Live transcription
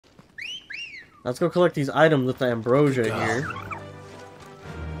Let's go collect these items with the ambrosia here.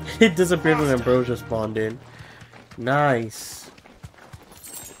 It disappeared when ambrosia spawned in. Nice.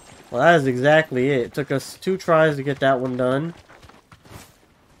 Well, that is exactly it. It took us 2 tries to get that one done.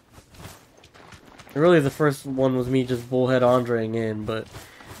 Really, the first one was me just bullhead Andreing in, but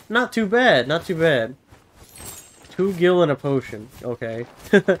not too bad. Not too bad. 2 gil and a potion. Okay.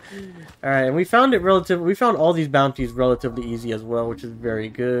 Alright, and we found all these bounties relatively easy as well, which is very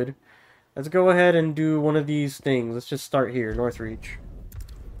good. Let's go ahead and do one of these things. Let's just start here, Northreach.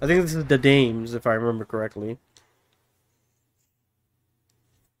 I think this is the dames, if I remember correctly.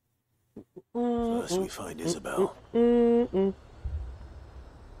 First we find Isabel.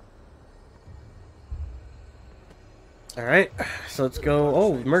 Alright, so let's go.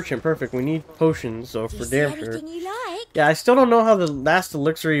 Oh, merchant, perfect. We need potions, so for damn sure. You like? Yeah, I still don't know how the last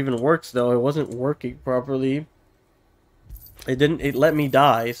elixir even works, though. It wasn't working properly. It let me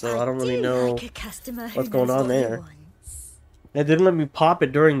die, so I don't really know what's going on there. It didn't let me pop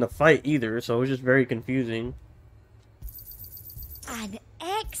it during the fight either, so it was just very confusing. An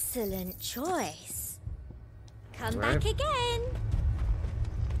excellent choice. Come Right. back again.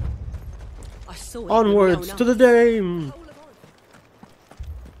 I saw it Onwards to the dame!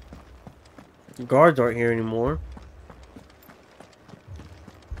 The guards aren't here anymore.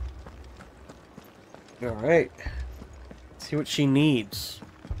 Alright. See what she needs.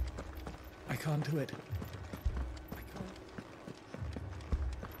 I can't do it.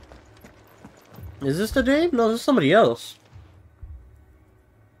 Is this the dame? No, this is somebody else.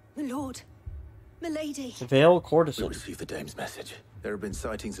 My lord, my lady. Veil We courtesan. received the dame's message. There have been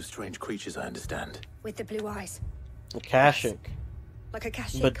sightings of strange creatures, I understand. With the blue eyes. Akashic. Like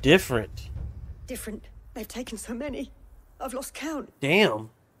akashic. But different. Different. They've taken so many. I've lost count. Damn.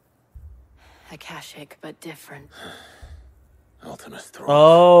 Akashic, but different. Ultimus Thrall.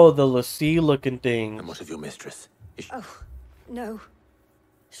 Oh, the lassie looking thing. And what of your mistress? Is she... Oh, no.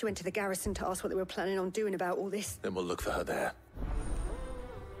 She went to the garrison to ask what they were planning on doing about all this. Then we'll look for her there.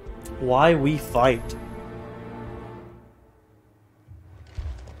 Why we fight.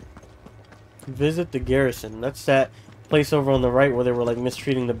 Visit the garrison. That's that place over on the right where they were like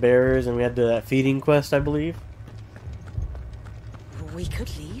mistreating the bearers, and we had that feeding quest, I believe. We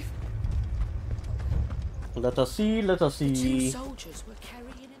could leave. Let us see, let us Two see. soldiers were carrying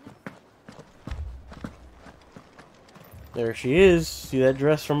in There she is. See that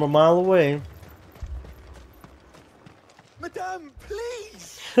dress from a mile away. Madame,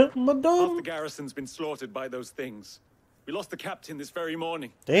 please! Half the Madame. garrison's been slaughtered by those things. We lost the captain this very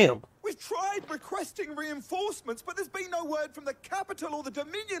morning. Damn. We've tried requesting reinforcements, but there's been no word from the capital or the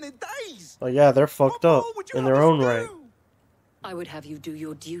Dominion in days! Oh yeah, they're fucked What up more would you in have their us own do? right. I would have you do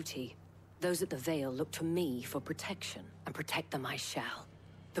your duty. Those at the Vale look to me for protection, and protect them I shall.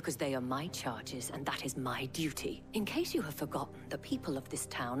 Because they are my charges, and that is my duty. In case you have forgotten, the people of this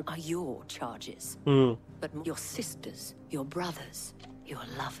town are your charges. But your sisters, your brothers, your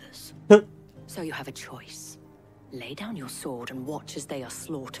lovers. So you have a choice. Lay down your sword and watch as they are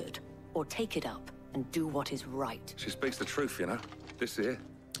slaughtered, or take it up and do what is right. She speaks the truth, you know. This here.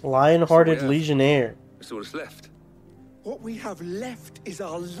 Lion-hearted So we have- legionnaire. It's all that's left. What we have left is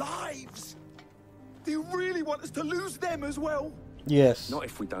our lives! Do you really want us to lose them as well? Yes. Not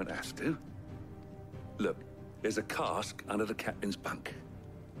if we don't have to. Look, there's a cask under the captain's bunk.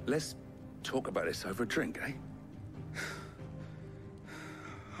 Let's talk about this over a drink, eh?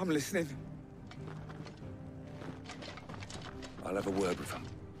 I'm listening. I'll have a word with him.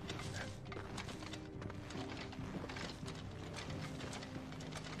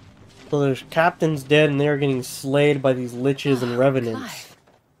 So there's captains dead and they're getting slayed by these liches and revenants. Clive,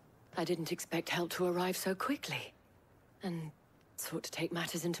 I didn't expect help to arrive so quickly, and sought to take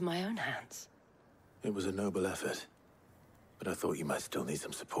matters into my own hands. It was a noble effort, but I thought you might still need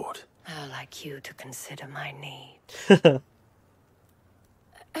some support. How like you to consider my need.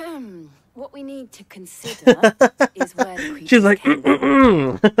 What we need to consider is where the creatures She's like, came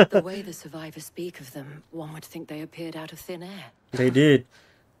from. The way the survivors speak of them, one would think they appeared out of thin air. They did.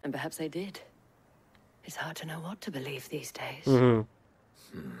 And perhaps they did. It's hard to know what to believe these days.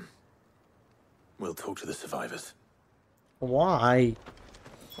 We'll talk to the survivors. Why?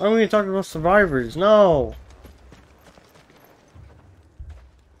 Why are we talking about survivors? No.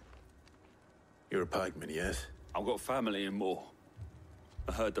 You're a pikeman, yes? I've got family in Moor.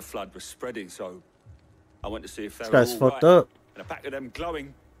 I heard the flood was spreading, so I went to see if they This were guy's all fucked right. up. And a pack of them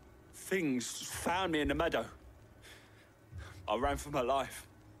glowing things found me in the meadow. I ran for my life.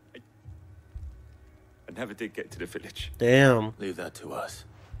 I never did get to the village. Damn. Leave that to us.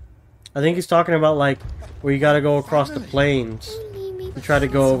 I think he's talking about like where you gotta go across the plains. Only me He tried to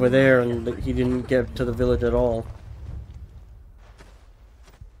go over there and he didn't get to the village at all.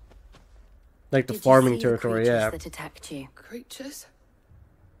 Like the farming territory, yeah. That attacked you? Creatures?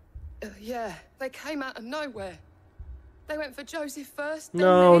 Yeah, they came out of nowhere. They went for Joseph first.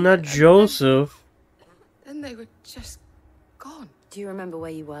 No, not Joseph. Then they were just gone. Do you remember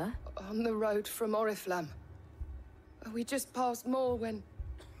where you were? On the road from Oriflamme. We just passed more when...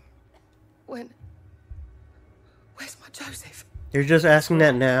 Where's my Joseph? You're just asking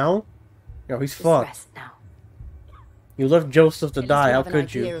that now? Yo, he's fucked. Rest now. You left Joseph to die, how could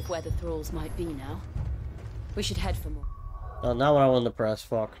idea you? of where the thralls might be now. We should head for more. Oh, not what I wanted to press,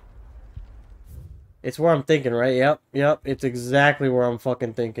 fuck. It's where I'm thinking, right? Yep, it's exactly where I'm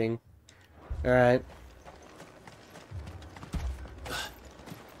fucking thinking. Alright.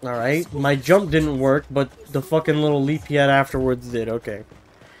 Alright, my jump didn't work, but the fucking little leap he had afterwards did, okay.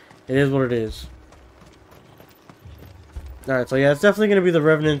 It is what it is. Alright, so yeah, it's definitely gonna be the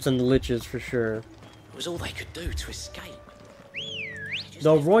Revenants and the Liches for sure. It was all they could do to escape.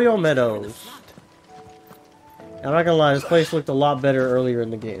 The Royal Meadows. I'm not gonna lie, this place looked a lot better earlier in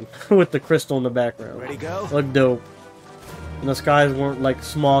the game. With the crystal in the background. Ready, go? Looked dope. And the skies weren't like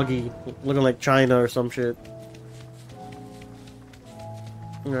smoggy, looking like China or some shit.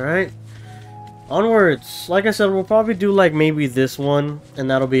 Alright. Onwards. Like I said, we'll probably do like maybe this one, and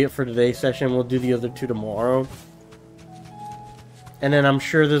that'll be it for today's session. We'll do the other two tomorrow. And then I'm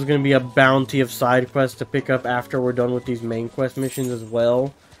sure there's going to be a bounty of side quests to pick up after we're done with these main quest missions as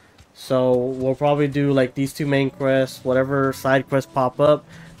well. So we'll probably do like these two main quests, whatever side quests pop up.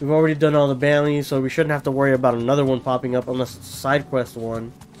 We've already done all the bounties, so we shouldn't have to worry about another one popping up unless it's a side quest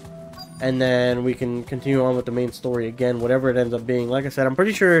one. And then we can continue on with the main story again, whatever it ends up being. Like I said, I'm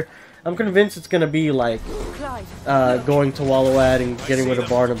convinced it's going to be like going to Wallowad and getting rid of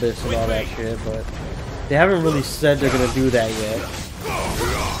Barnabas and all that shit, but they haven't really said they're going to do that yet.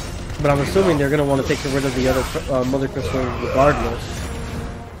 But I'm assuming they're going to want to take rid of the other Mother Crystals regardless.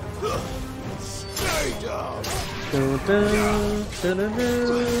 I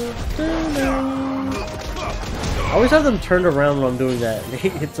always have them turned around when I'm doing that. And it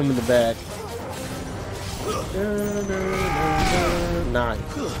hits them in the back. Nice.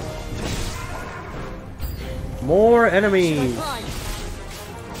 More enemies.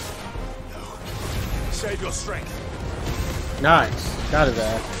 Save your strength. Nice. Got his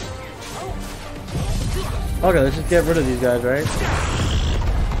ass. Okay, let's just get rid of these guys, right?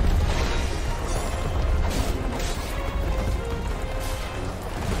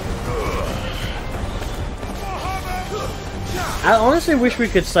 I honestly wish we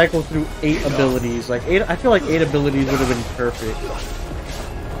could cycle through 8 abilities. Like 8, I feel like 8 abilities would have been perfect.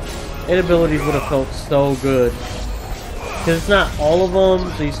 8 abilities would have felt so good. Because it's not all of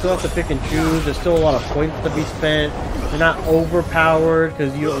them, so you still have to pick and choose. There's still a lot of points to be spent. They're not overpowered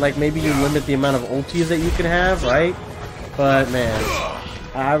because you like maybe you limit the amount of ultis that you can have, right? But man,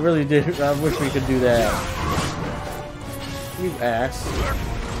 I really did. I wish we could do that. You ass.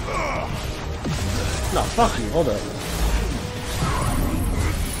 No, fuck you. Hold up.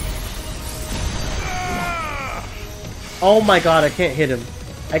 Oh my god, I can't hit him.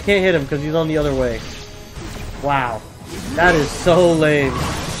 I can't hit him because he's on the other way. Wow. That is so lame.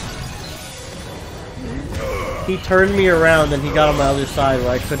 He turned me around and he got on my other side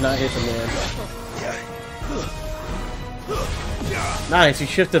where I could not hit the man. Nice, he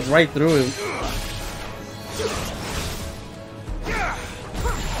shifted right through him.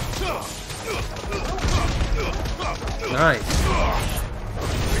 Nice.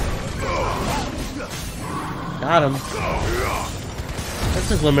 Got him. Let's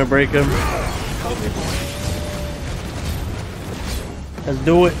just limit break him. Let's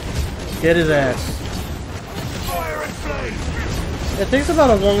do it. Get his ass. It takes about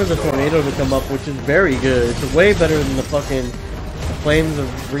as long as a tornado to come up, which is very good. It's way better than the fucking Flames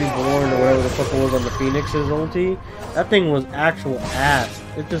of Reborn or whatever the fuck it was on the Phoenix's ulti. That thing was actual ass.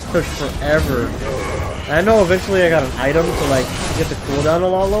 It just took forever. And I know eventually I got an item to like get the cooldown a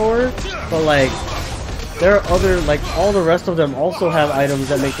lot lower, but like there are other, like all the rest of them also have items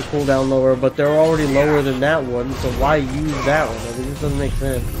that make the cooldown lower, but they're already lower than that one, so why use that one? Like, it just doesn't make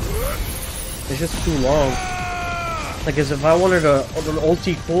sense. It's just too long. Like, as if I wanted an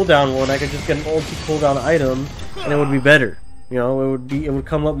ulti cooldown one, I could just get an ulti cooldown item, and it would be better. You know, it would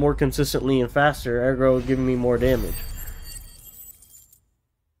come up more consistently and faster, ergo giving me more damage.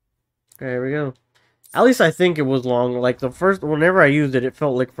 Okay, here we go. At least I think it was long. Like, the first, whenever I used it, it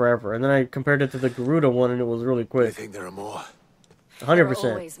felt like forever. And then I compared it to the Garuda one, and it was really quick. I think there are more. 100%.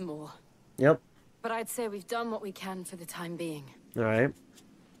 There are always more. Yep. But I'd say we've done what we can for the time being. Alright.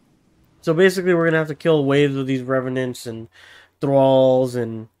 So basically, we're going to have to kill waves of these Revenants and thralls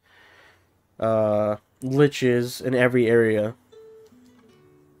and liches in every area.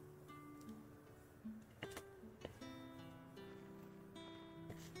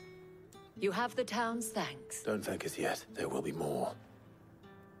 You have the town's thanks. Don't thank us yet. There will be more.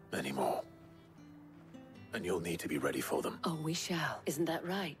 Many more. And you'll need to be ready for them. Oh, we shall. Isn't that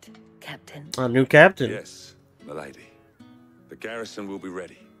right, Captain? A new captain. Yes, milady. The garrison will be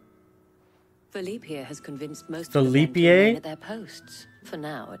ready. Philippe here has convinced most of the men to Philippe? remain at their posts. For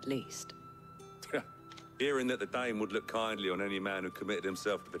now, at least. Hearing that the Dane would look kindly on any man who committed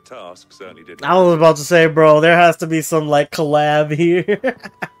himself to the task certainly didn't. I was about to say, bro, there has to be some, like, collab here.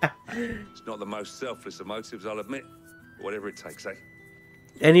 It's not the most selfless of motives, I'll admit. Whatever it takes, eh?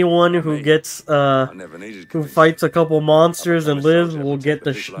 Anyone who gets, who fights a couple monsters and lives will get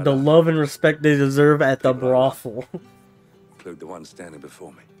the love and respect they deserve at the brothel. Include the one standing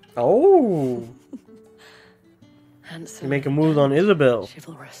before me. Oh! Handsome. You make a move on Isabel.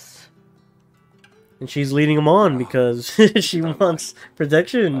 Chivalrous. And she's leading him on because she wants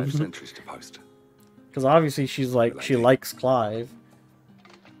protection. Because obviously she's like, she likes Clive.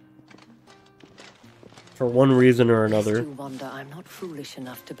 For one reason or another. I do wonder I'm not foolish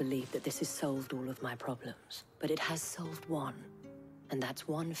enough to believe that this has solved all of my problems. But it has solved one. And that's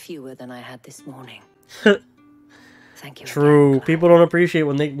one fewer than I had this morning. Thank you. True. Again, people don't appreciate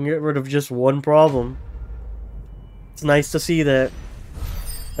when they can get rid of just one problem. It's nice to see that.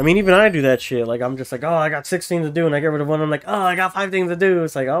 I mean, even I do that shit. Like, I'm just like, oh, I got 6 things to do, and I get rid of one. I'm like, oh, I got 5 things to do.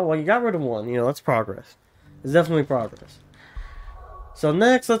 It's like, oh, well, you got rid of one. You know, that's progress. It's definitely progress. So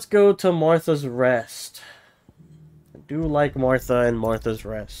next, let's go to Martha's Rest. I do like Martha and Martha's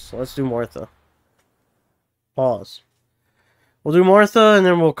Rest. So let's do Martha. Pause. We'll do Martha, and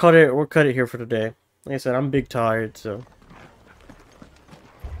then we'll cut it. We'll cut it here for today. Like I said, I'm big tired, so.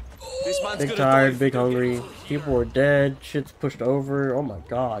 Big tired, big hungry. People are dead. Shit's pushed over. Oh my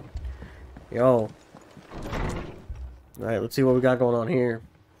god. Yo. Alright, let's see what we got going on here.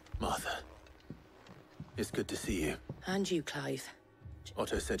 Martha. It's good to see you. And you, Clive.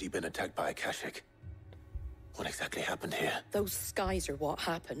 Otto said you'd been attacked by akashic. What exactly happened here? Those skies are what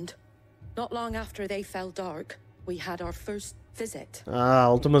happened. Not long after they fell dark, we had our first visit. Ah,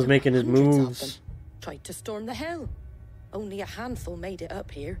 Ultima's making his moves. Tried to storm the hill. Only a handful made it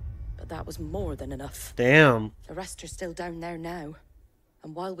up here, but that was more than enough. Damn. The rest are still down there now.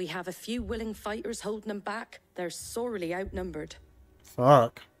 And while we have a few willing fighters holding them back, they're sorely outnumbered.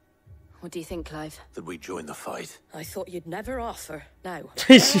 Fuck. What do you think, Clive? That we join the fight. I thought you'd never offer. Now,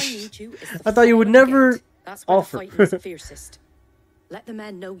 I thought you would never That's where offer. the fighting is fiercest. Let the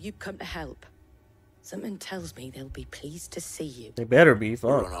men know you've come to help. Something tells me they'll be pleased to see you. They better be. Fuck.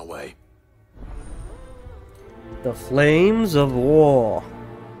 We're on our way. The Flames of War.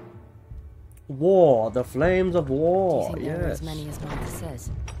 War. The Flames of War. Do you think there are Yes. as many as Martha says?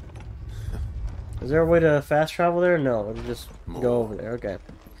 Is there a way to fast travel there? No, it'll just go over there. Okay.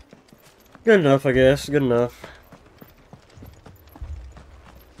 Good enough, I guess. Good enough.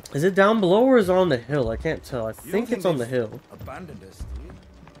 Is it down below or is it on the hill? I can't tell. I think it's on the hill. Abandoned us, do you?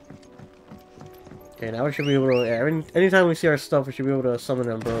 Okay, now we should be able to... Yeah, anytime we see our stuff, we should be able to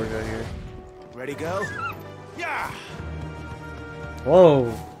summon Ambrosia here. Ready, go? Yeah.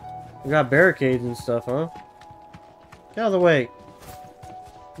 Whoa. We got barricades and stuff, huh? Get out of the way.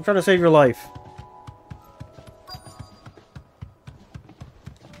 I'm trying to save your life.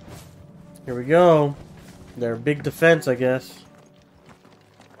 Here we go. Their big defense, I guess.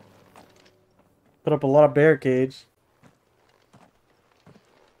 Put up a lot of barricades.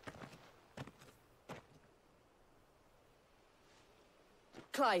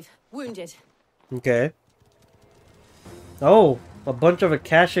 Clive, wounded. Okay. Oh, a bunch of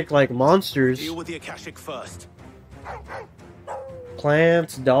akashic-like monsters. Deal with the akashic first.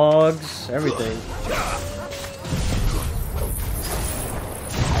 Plants, dogs, everything.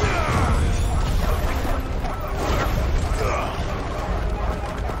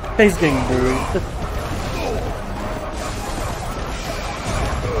 He's getting bruised.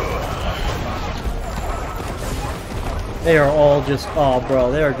 They are all just... Oh,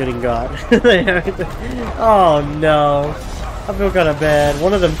 bro, they are getting got. Oh, no. I feel kind of bad.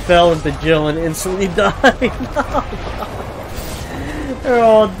 One of them fell into Jill and instantly died. Oh, no. They're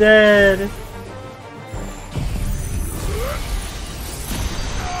all dead.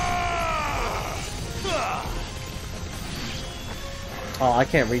 Oh, I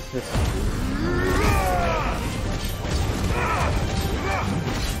can't reach this.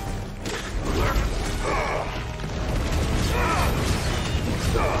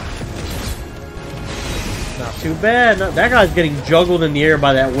 Not too bad. That guy's getting juggled in the air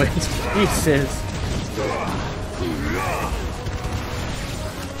by that wind. Jesus.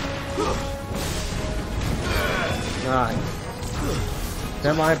 Nice.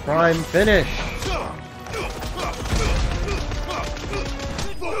 Semi-prime finish.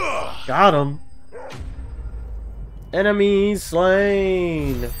 Got him. Enemy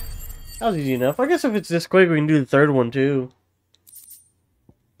slain. That was easy enough. I guess if it's this quick, we can do the third one too.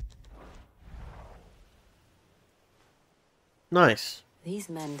 Nice. These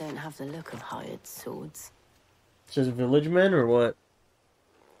men don't have the look of hired swords. Just village men or what?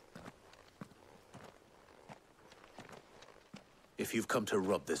 If you've come to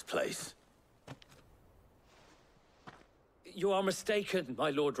rob this place, You are mistaken, my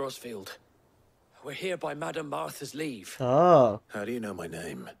Lord Rosfield. We're here by Madame Martha's leave. Ah. how do you know my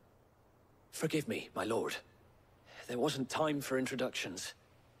name? Forgive me, my lord. There wasn't time for introductions.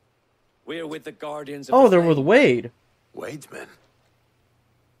 We're with the Guardians of Oh, the they're Flame. with Wade. Wade's men?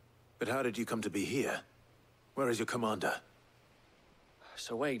 But how did you come to be here? Where is your commander?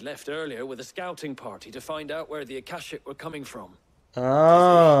 Sir Wade left earlier with a scouting party to find out where the akashic were coming from.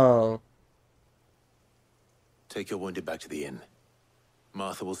 Oh. Take your wounded back to the inn.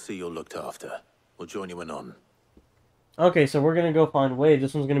 Martha will see you're looked after. We'll join you anon. Okay, so we're gonna go find Wade.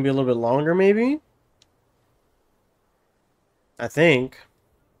 This one's gonna be a little bit longer, maybe? I think.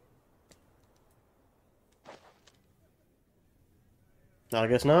 No, I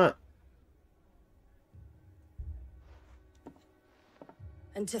guess not.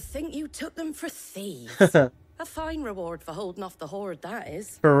 And to think you took them for thieves. A fine reward for holding off the horde, that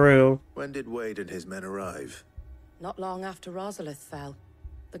is. For real. When did Wade and his men arrive? Not long after Rosalith fell,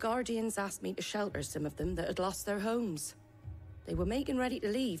 the Guardians asked me to shelter some of them that had lost their homes. They were making ready to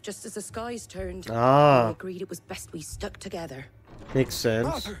leave just as the skies turned. Ah. We agreed it was best we stuck together. Makes sense.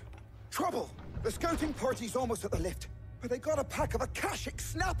 Arthur! Trouble! The scouting party's almost at the lift, but they got a pack of akashic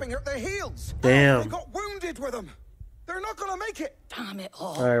snapping at their heels. Damn. They got wounded with them. They're not gonna make it. Damn it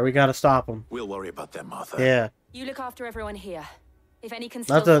all. Alright, we gotta stop them. We'll worry about them, Martha. Yeah. You look after everyone here. If any can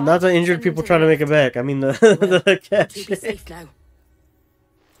Not still the fight, injured send them people to trying to the make it back. I mean the catch. To be safe now.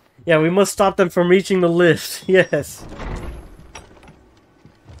 Yeah, we must stop them from reaching the lift. Yes.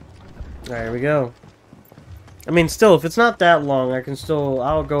 Alright, here we go. I mean, still, if it's not that long,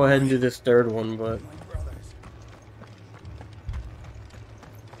 I'll go ahead and do this third one, but...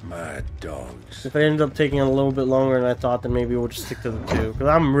 Mad dogs. If it ends up taking a little bit longer than I thought, then maybe we'll just stick to the two. Because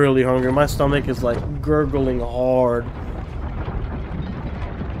I'm really hungry. My stomach is, like, gurgling hard.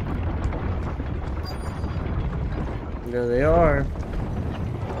 There they are.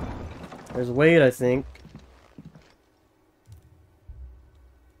 There's Wade, I think.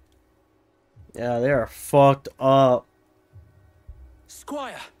 Yeah, they are fucked up.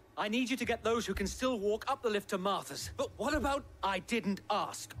 Squire, I need you to get those who can still walk up the lift to Martha's. But what about I didn't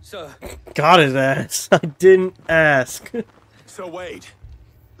ask, sir? Got his ass. I didn't ask. So Wade.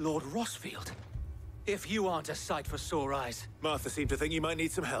 Lord Rosfield, if you aren't a sight for sore eyes. Martha seemed to think you might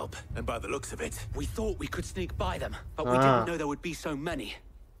need some help, and by the looks of it... We thought we could sneak by them, but we didn't know there would be so many.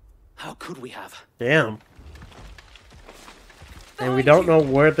 How could we have? Damn. And we don't know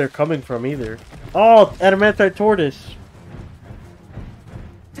where they're coming from either. Oh, adamantite tortoise.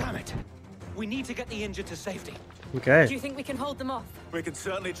 Damn it. We need to get the injured to safety. Okay. Do you think we can hold them off? We can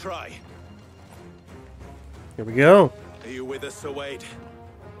certainly try. Here we go. Are you with us, Sir Wade?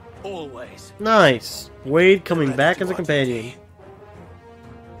 Always. Nice. Wade coming back as a companion.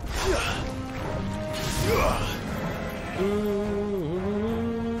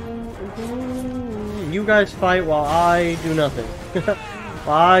 You guys fight while I do nothing.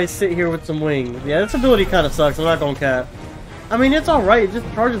 While I sit here with some wings. Yeah, this ability kind of sucks. I'm not gonna cap. I mean, it's alright. It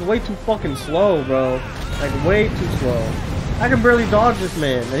just charges way too fucking slow, bro. Like, way too slow. I can barely dodge this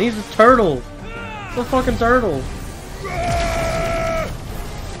man. And he's a turtle. It's a fucking turtle.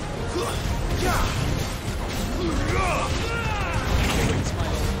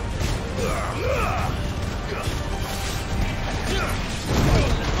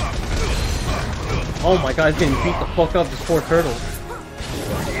 Oh my god, he's getting beat the fuck up, this poor turtle.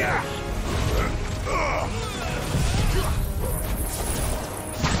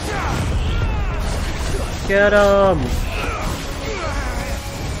 Get him!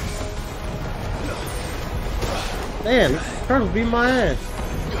 Man, this turtle's beating my ass.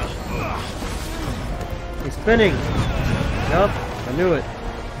 He's spinning. Yup, I knew it.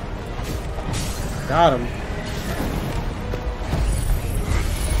 Got him.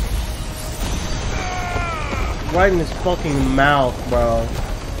 Right in his fucking mouth, bro.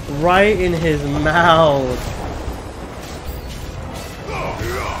 Right in his mouth.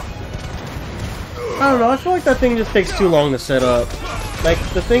 I don't know, I feel like that thing just takes too long to set up. Like,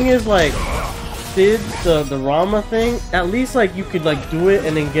 the thing is, like, did the Rama thing, at least like you could like do it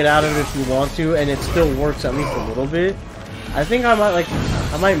and then get out of it if you want to, and it still works at least a little bit. I think I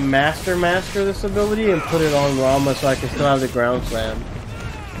might master this ability and put it on Rama so I can still have the ground slam.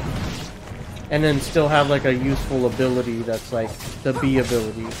 And then still have like a useful ability that's like the B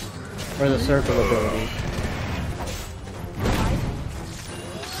ability. Or the circle ability.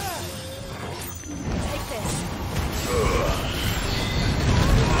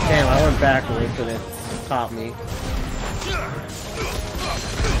 Damn, I went backwards and it caught me.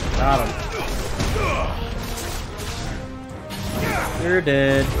 Got him. You're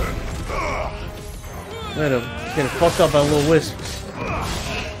dead. Look at him. He's getting fucked up by little wisps.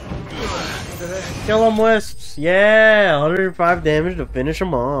 Kill him, wisps. Yeah, 105 damage to finish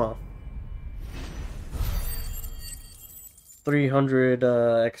him off. 300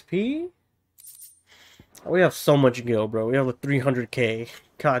 XP. We have so much gil, bro. We have a 300k.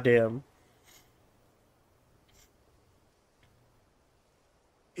 Goddamn.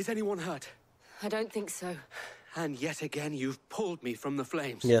 Is anyone hurt? I don't think so. And yet again, you've pulled me from the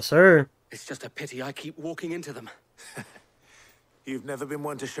flames. Yes, sir. It's just a pity I keep walking into them. You've never been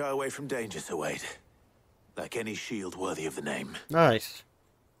one to shy away from danger, Sir Wade. Like any shield worthy of the name. Nice.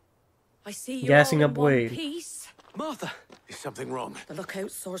 I see you're Gassing all up in one Wade. piece. Martha! Is something wrong? The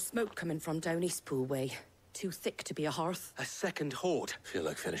lookout saw smoke coming from down Eastpool way. Too thick to be a hearth. A second horde. Feel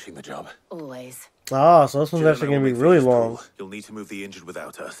like finishing the job. Always. Ah, so this one's actually gonna be really long. You'll need to move the injured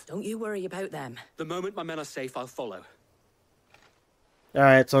without us. Don't you worry about them. The moment my men are safe, I'll follow.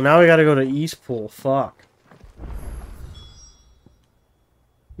 Alright, so now we gotta go to Eastpool. Fuck.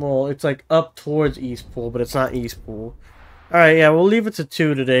 Well, it's like up towards Eastpool, but it's not Eastpool. Alright, yeah, we'll leave it to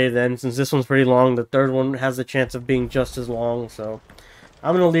 2 today then, since this one's pretty long. The third one has a chance of being just as long, so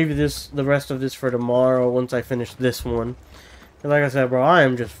I'm gonna leave the rest of this for tomorrow once I finish this one. And like I said, bro, I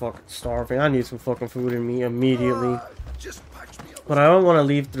am just fucking starving. I need some fucking food in me immediately. But I don't want to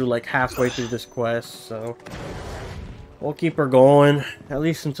leave through like halfway through this quest, so we'll keep her going at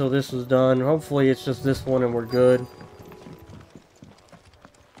least until this is done. Hopefully it's just this one and we're good.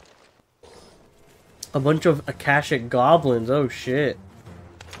 A bunch of akashic goblins. Oh shit.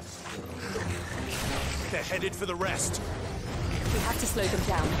 They're headed for the rest. We have to slow them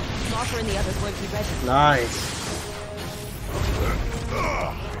down. Martha and the others won't be ready. Nice.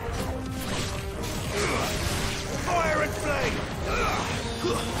 Fire and flame!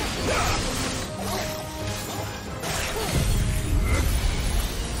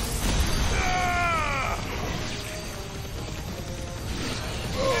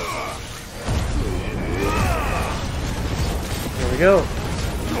 There we go.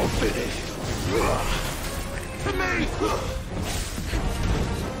 You're finished. To me!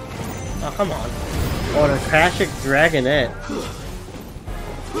 Oh, come on. Oh, an akashic dragonette.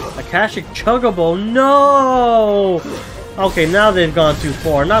 Akashic Chocobo, no! Okay, now they've gone too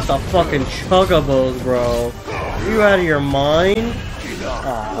far. Not the fucking Chocobos, bro. Are you out of your mind?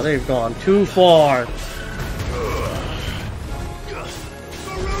 Aw, oh, they've gone too far.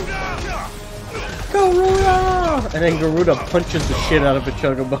 Garuda! And then Garuda punches the shit out of a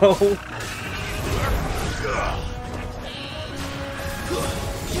Chocobo.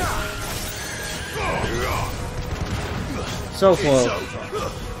 So close.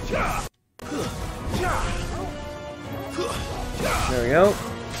 There we go.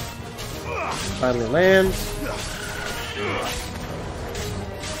 Finally lands.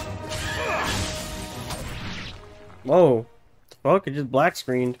 Whoa. Fuck, it just black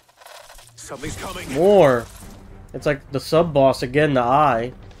screened. Something's coming. More. It's like the sub boss again, the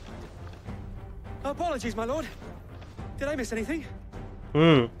eye. Apologies, my lord. Did I miss anything?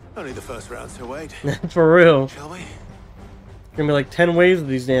 Hmm. Only the first round, Sir Wade. For real. Shall we? Gonna be like 10 waves of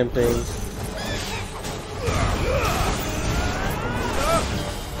these damn things.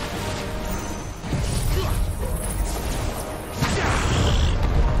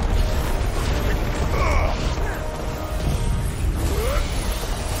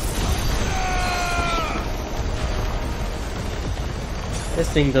 This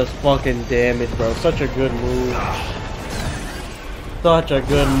thing does fucking damage, bro. Such a good move. Such a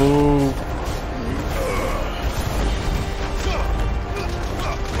good move.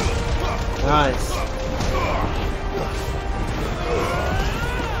 Nice.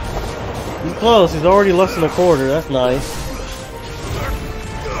 He's close. He's already less than a quarter. That's nice.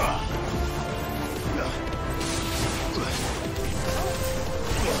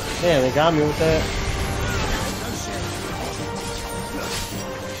 Damn, they got me with that.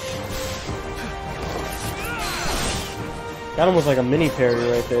 Got him with like a mini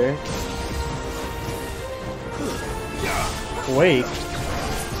parry right there. Wait.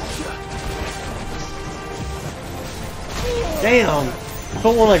 Damn!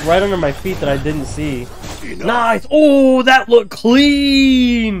 Put one like right under my feet that I didn't see. Nice! Oh, that looked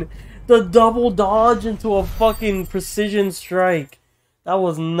clean! The double dodge into a fucking precision strike. That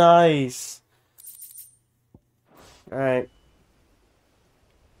was nice. Alright.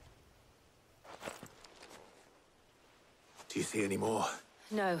 Do you see any more?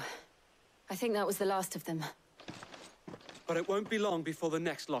 No. I think that was the last of them. But it won't be long before the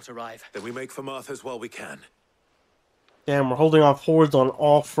next lot arrive. Then we make for Martha's while we can. Damn, we're holding off hordes on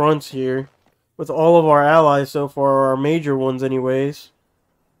all fronts here. With all of our allies so far, our major ones anyways.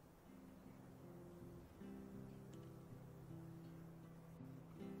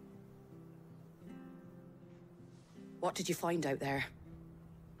 What did you find out there?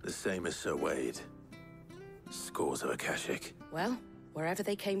 The same as Sir Wade. Scores of akashic. Well, wherever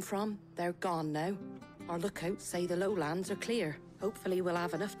they came from, they're gone now. Our lookouts say the lowlands are clear. Hopefully we'll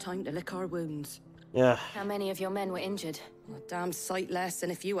have enough time to lick our wounds. Yeah. How many of your men were injured? A damn sight less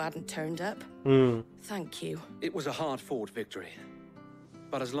than if you hadn't turned up. Thank you. It was a hard-fought victory.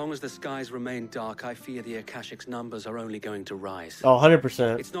 But as long as the skies remain dark, I fear the Akashic's numbers are only going to rise. Oh,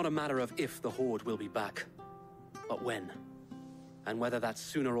 100%. It's not a matter of if the Horde will be back, but when. And whether that's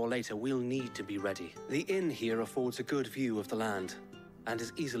sooner or later, we'll need to be ready. The inn here affords a good view of the land, and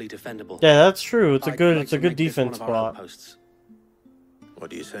is easily defendable. Yeah, that's true. It's a good defense spot. What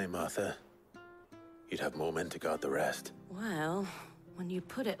do you say, Martha? You'd have more men to guard the rest. Well, when you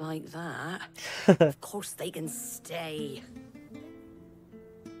put it like that, of course they can stay.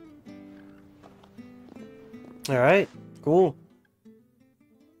 Alright, cool.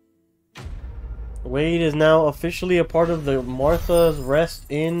 Wade is now officially a part of the Martha's Rest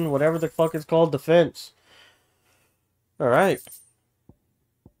Inn, whatever the fuck it's called, defense. Alright.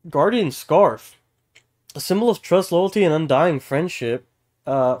 Guardian Scarf. A symbol of trust, loyalty, and undying friendship.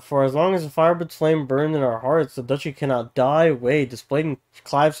 For as long as the firebird's flame burned in our hearts, the duchy cannot die. Wade, displayed in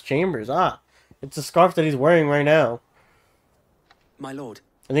Clive's chambers. Ah, it's the scarf that he's wearing right now. My lord.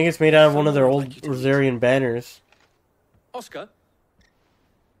 I think it's made out of one of their old Rosarian banners. Oscar?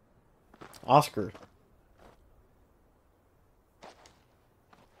 Oscar.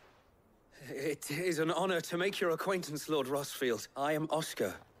 It is an honor to make your acquaintance, Lord Rosfield. I am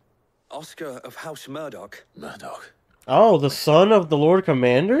Oscar. Oscar of House Murdoch. Murdoch? Oh, the son of the Lord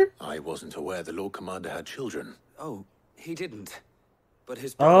Commander? I wasn't aware the Lord Commander had children. Oh, he didn't. But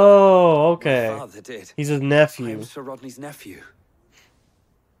his brother, oh, okay. my father did. He's his nephew. I am Sir Rodney's nephew.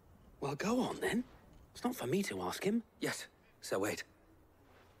 Well, go on then. It's not for me to ask him. Yes, Sir Wade.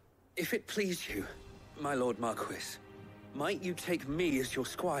 If it please you, my Lord Marquis, might you take me as your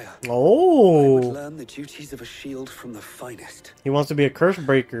squire? Oh. I would learn the duties of a shield from the finest. He wants to be a curse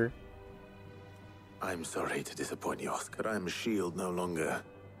breaker. I'm sorry to disappoint you, Oscar. I am a shield no longer.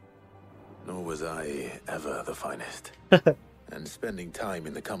 Nor was I ever the finest. And spending time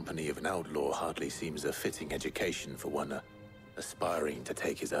in the company of an outlaw hardly seems a fitting education for one aspiring to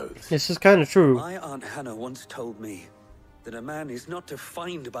take his oath. This is kind of true. My Aunt Hannah once told me that a man is not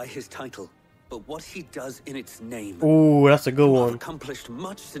defined by his title, but what he does in its name. Ooh, that's a good one. I've accomplished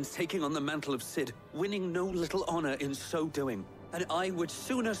much since taking on the mantle of Cid, winning no little honor in so doing. And I would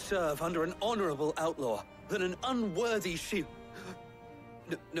sooner serve under an honorable outlaw than an unworthy shield.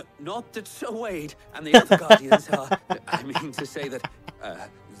 Not that Sir Wade and the other guardians are... I mean to say that,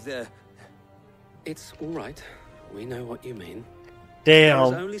 they're... It's all right. We know what you mean.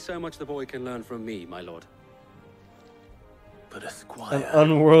 Damn. There's only so much the boy can learn from me, my lord. But a squire...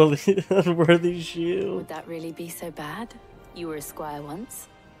 An unworthy shield. Would that really be so bad? You were a squire once.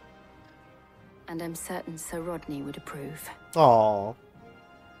 And I'm certain Sir Rodney would approve. Aww.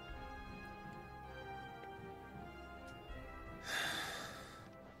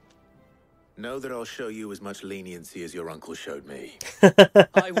 Know that I'll show you as much leniency as your uncle showed me.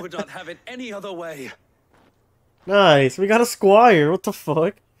 I would not have it any other way. Nice. We got a squire. What the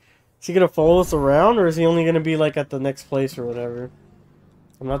fuck? Is he gonna follow us around, or is he only gonna be like at the next place or whatever?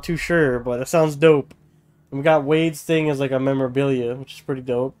 I'm not too sure, but that sounds dope. And we got Wade's thing as like a memorabilia, which is pretty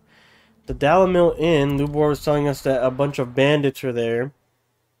dope. The Dalamil Inn, Lubor was telling us that a bunch of bandits are there.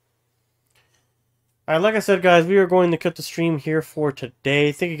 Alright, like I said, guys, we are going to cut the stream here for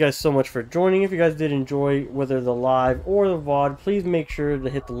today. Thank you guys so much for joining. If you guys did enjoy whether the live or the VOD, please make sure to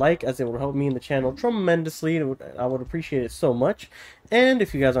hit the like, as it would help me and the channel tremendously. I would appreciate it so much. And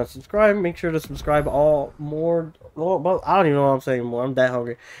if you guys aren't subscribed, make sure to subscribe Well, I don't even know what I'm saying anymore. I'm that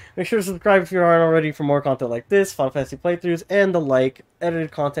hungry. Make sure to subscribe if you aren't already for more content like this, Final Fantasy playthroughs, and the like.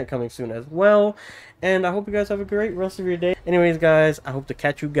 Edited content coming soon as well. And I hope you guys have a great rest of your day. Anyways, guys, I hope to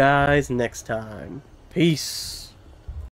catch you guys next time. Peace.